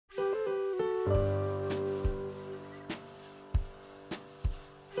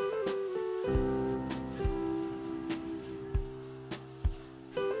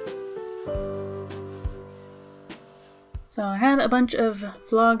So I had a bunch of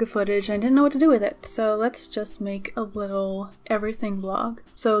vlog footage and I didn't know what to do with it, so let's just make a little everything vlog.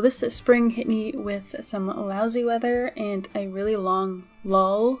 So this spring hit me with some lousy weather and a really long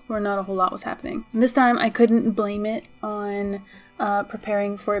lull where not a whole lot was happening. And this time I couldn't blame it on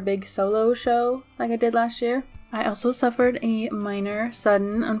preparing for a big solo show like I did last year. I also suffered a minor,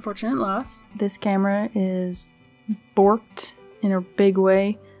 sudden, unfortunate loss. This camera is borked in a big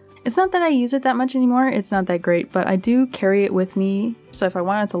way. It's not that I use it that much anymore, it's not that great, but I do carry it with me. So if I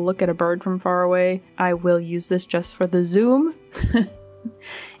wanted to look at a bird from far away, I will use this just for the zoom.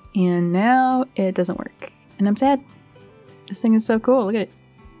 And now it doesn't work. And I'm sad. This thing is so cool, look at it.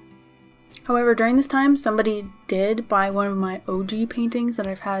 However, during this time, somebody did buy one of my OG paintings that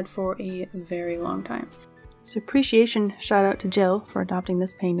I've had for a very long time. So appreciation shout out to Jill for adopting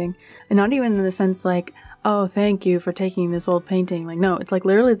this painting. And not even in the sense like, oh, thank you for taking this old painting. Like, no, it's like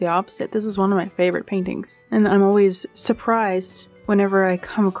literally the opposite. This is one of my favorite paintings. And I'm always surprised whenever I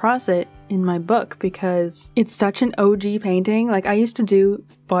come across it in my book because it's such an OG painting. Like, I used to do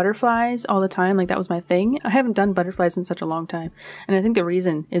butterflies all the time. Like, that was my thing. I haven't done butterflies in such a long time. And I think the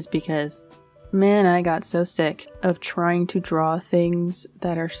reason is because, man, I got so sick of trying to draw things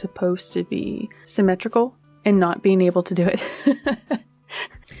that are supposed to be symmetrical and not being able to do it.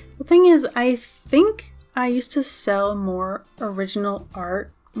 The thing is, I think I used to sell more original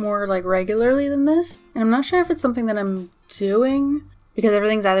art more like regularly than this, and I'm not sure if it's something that I'm doing because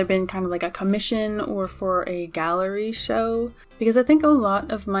everything's either been kind of like a commission or for a gallery show, because I think a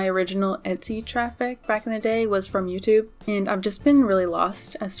lot of my original Etsy traffic back in the day was from YouTube, and I've just been really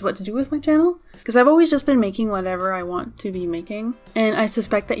lost as to what to do with my channel because I've always just been making whatever I want to be making, and I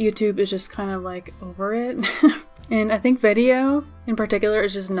suspect that YouTube is just kind of like over it. And I think video in particular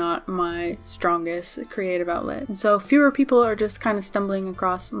is just not my strongest creative outlet. And so fewer people are just kind of stumbling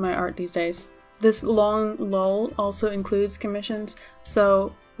across my art these days. This long lull also includes commissions,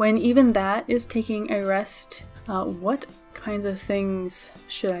 so when even that is taking a rest, what kinds of things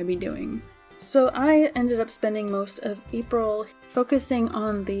should I be doing? So I ended up spending most of April focusing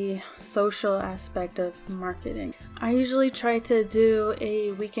on the social aspect of marketing. I usually try to do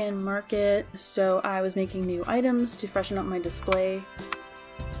a weekend market, so I was making new items to freshen up my display.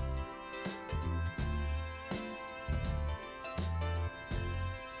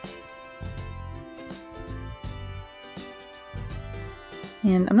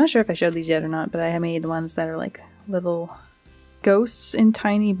 And I'm not sure if I showed these yet or not, but I made ones that are like little ghosts in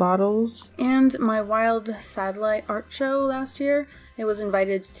tiny bottles. And my wild satellite art show last year, I was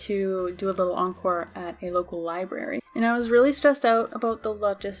invited to do a little encore at a local library. And I was really stressed out about the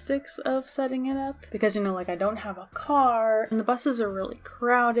logistics of setting it up because, you know, like I don't have a car and the buses are really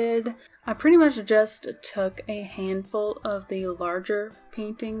crowded. I pretty much just took a handful of the larger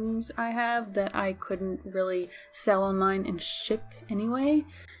paintings I have that I couldn't really sell online and ship anyway.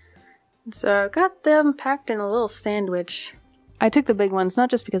 So I got them packed in a little sandwich. I took the big ones, not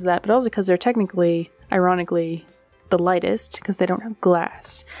just because of that, but also because they're technically, ironically, the lightest, because they don't have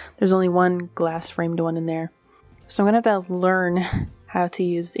glass. There's only one glass framed one in there. So I'm gonna have to learn how to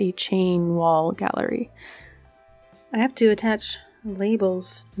use a chain wall gallery. I have to attach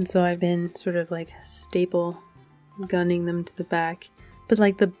labels, and so I've been sort of like staple gunning them to the back. But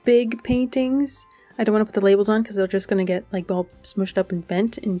like the big paintings, I don't want to put the labels on because they're just gonna get like all smushed up and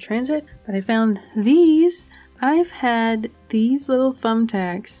bent in transit. But I found these. I've had these little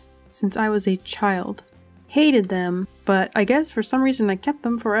thumbtacks since I was a child. Hated them, but I guess for some reason I kept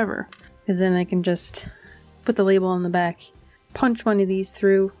them forever. Because then I can just put the label on the back, punch one of these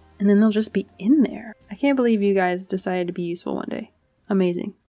through, and then they'll just be in there. I can't believe you guys decided to be useful one day.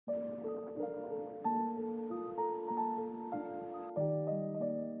 Amazing.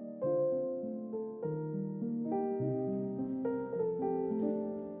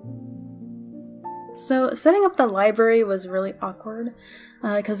 So setting up the library was really awkward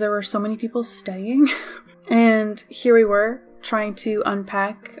because there were so many people studying. And here we were trying to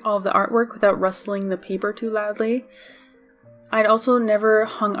unpack all of the artwork without rustling the paper too loudly. I'd also never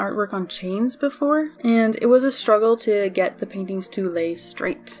hung artwork on chains before, and it was a struggle to get the paintings to lay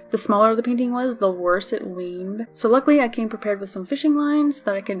straight. The smaller the painting was, the worse it leaned. So luckily I came prepared with some fishing lines so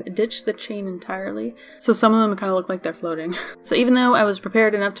that I could ditch the chain entirely. So some of them kind of look like they're floating. So even though I was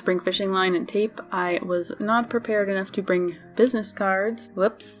prepared enough to bring fishing line and tape, I was not prepared enough to bring business cards.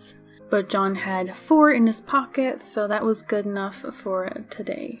 Whoops. But John had 4 in his pocket, so that was good enough for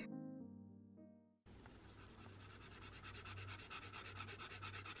today.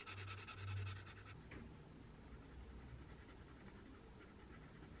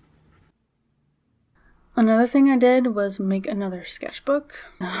 Another thing I did was make another sketchbook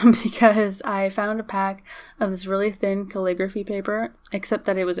because I found a pack of this really thin calligraphy paper, except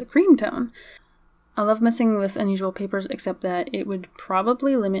that it was a cream tone. I love messing with unusual papers, except that it would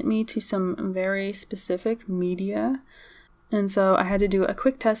probably limit me to some very specific media. And so I had to do a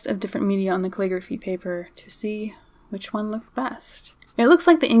quick test of different media on the calligraphy paper to see which one looked best. It looks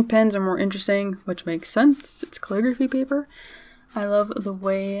like the ink pens are more interesting, which makes sense. It's calligraphy paper. I love the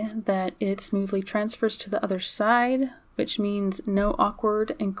way that it smoothly transfers to the other side, which means no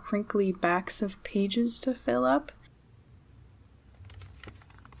awkward and crinkly backs of pages to fill up.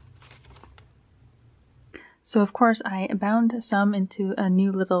 So of course I bound some into a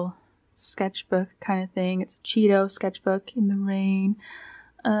new little sketchbook kind of thing. It's a Cheeto sketchbook in the rain.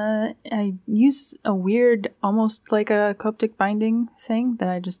 I used a weird, almost like a Coptic binding thing that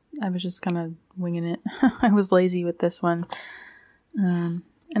I was just kind of winging it. I was lazy with this one.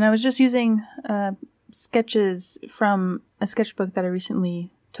 And I was just using sketches from a sketchbook that I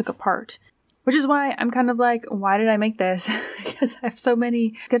recently took apart. Which is why I'm kind of like, why did I make this? Because I have so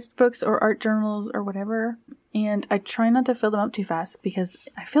many sketchbooks or art journals or whatever. And I try not to fill them up too fast because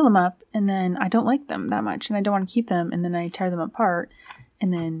I fill them up and then I don't like them that much and I don't want to keep them and then I tear them apart.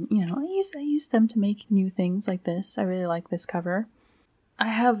 And then, you know, I use them to make new things like this. I really like this cover. I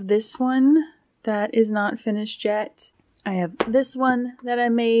have this one that is not finished yet. I have this one that I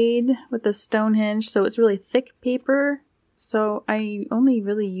made with the Stonehenge, so it's really thick paper. So I only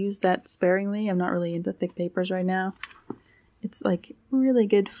really use that sparingly. I'm not really into thick papers right now. It's like really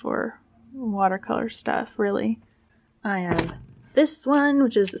good for watercolor stuff, really. I have this one,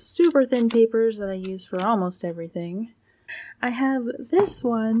 which is super thin papers that I use for almost everything. I have this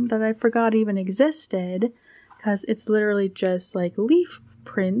one that I forgot even existed because it's literally just like leaf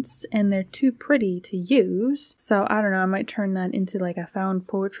prints and they're too pretty to use. So I don't know, I might turn that into like a found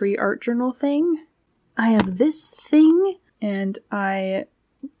poetry art journal thing. I have this thing and I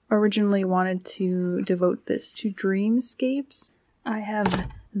originally wanted to devote this to dreamscapes. I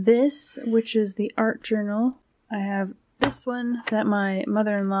have this, which is the art journal. I have this one that my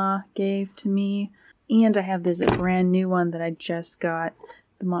mother-in-law gave to me. And I have this brand new one that I just got,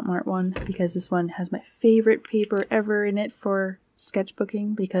 the Montmartre one, because this one has my favorite paper ever in it for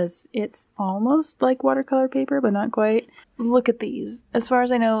sketchbooking because it's almost like watercolor paper, but not quite. Look at these. As far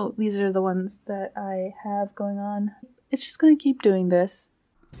as I know, these are the ones that I have going on. It's just going to keep doing this.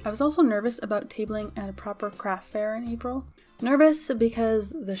 I was also nervous about tabling at a proper craft fair in April. Nervous because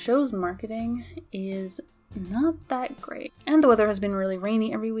the show's marketing is not that great. And the weather has been really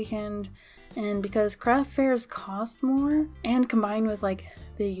rainy every weekend. And because craft fairs cost more, and combined with like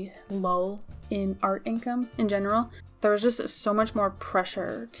the lull in art income in general, there was just so much more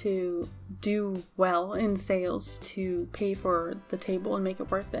pressure to do well in sales to pay for the table and make it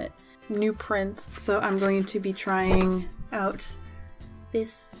worth it. New prints. So I'm going to be trying out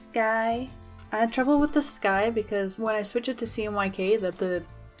this guy. I had trouble with the sky because when I switch it to CMYK, the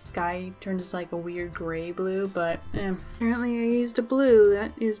sky turns like a weird gray blue, but apparently I used a blue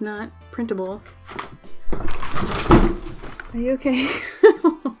that is not printable. Are you okay?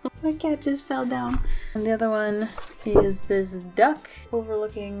 My cat just fell down. And the other one is this duck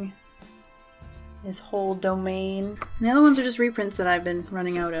overlooking this whole domain. And the other ones are just reprints that I've been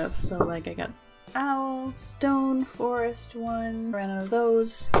running out of. So like I got owl, stone, forest one, ran out of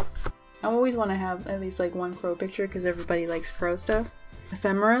those. I always want to have at least like one crow picture because everybody likes crow stuff.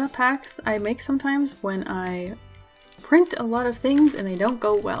 Ephemera packs I make sometimes when I print a lot of things and they don't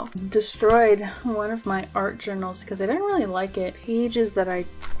go well. Destroyed one of my art journals because I didn't really like it. Pages that I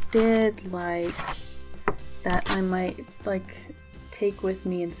did like that I might like take with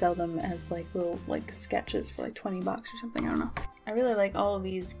me and sell them as like little like sketches for like 20 bucks or something, I don't know. I really like all of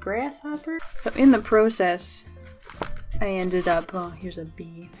these grasshoppers. So in the process I ended up, oh here's a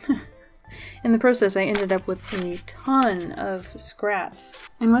bee. In the process I ended up with a ton of scraps.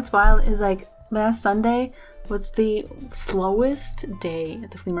 And what's wild is like last Sunday was the slowest day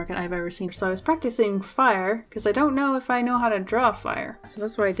at the flea market I've ever seen. So I was practicing fire because I don't know if I know how to draw fire. So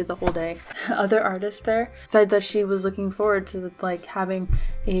that's what I did the whole day. Other artist there said that she was looking forward to like having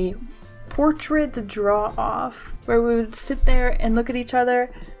a portrait to draw off where we would sit there and look at each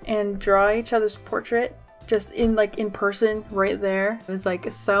other and draw each other's portrait just in like in person right there. It was like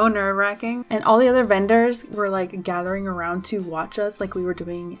so nerve-wracking, and all the other vendors were like gathering around to watch us like we were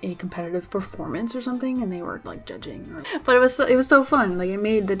doing a competitive performance or something, and they were like judging. But it was so fun. Like it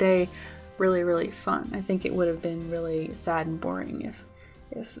made the day really, really fun. I think it would have been really sad and boring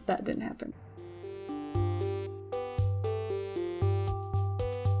if that didn't happen.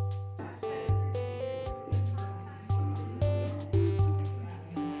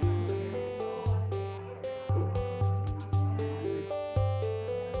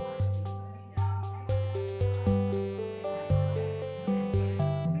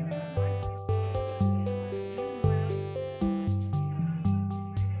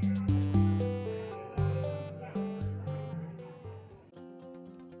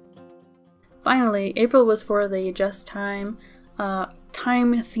 Finally, April was for the Just Time,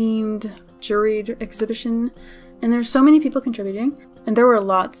 time-themed juried exhibition, and there's so many people contributing, and there were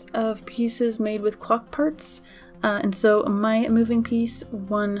lots of pieces made with clock parts, and so my moving piece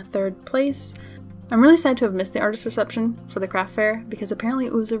won 3rd place. I'm really sad to have missed the artist reception for the craft fair, because apparently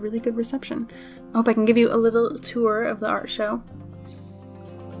it was a really good reception. I hope I can give you a little tour of the art show.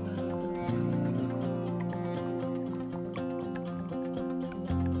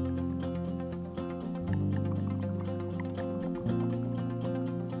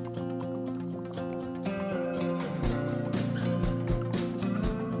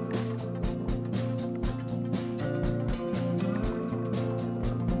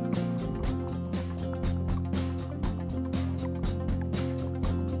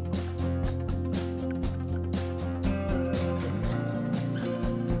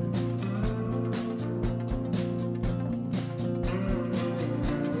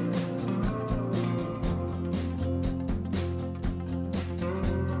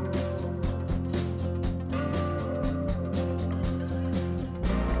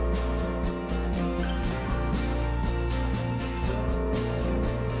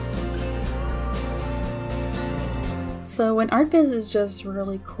 So when art biz is just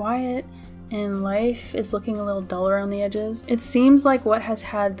really quiet and life is looking a little dull around the edges, it seems like what has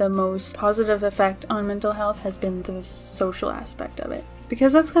had the most positive effect on mental health has been the social aspect of it.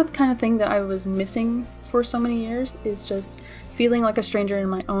 Because that's the kind of thing that I was missing for so many years, is just feeling like a stranger in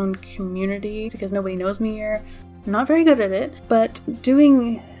my own community because nobody knows me here. I'm not very good at it, but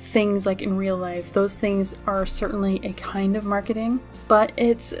doing things like in real life, those things are certainly a kind of marketing, but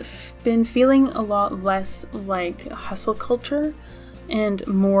it's been feeling a lot less like hustle culture and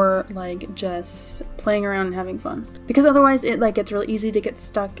more like just playing around and having fun. Because otherwise it gets really easy to get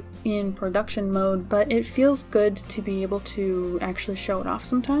stuck in production mode, but it feels good to be able to actually show it off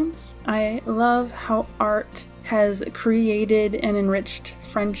sometimes. I love how art has created and enriched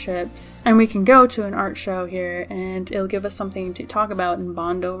friendships, and we can go to an art show here and it'll give us something to talk about and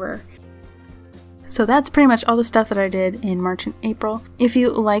bond over. So that's pretty much all the stuff that I did in March and April. If you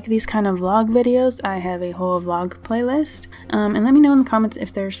like these kind of vlog videos, I have a whole vlog playlist, and let me know in the comments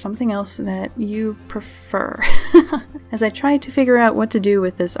if there's something else that you prefer as I try to figure out what to do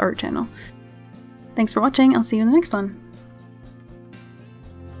with this art channel. Thanks for watching, I'll see you in the next one.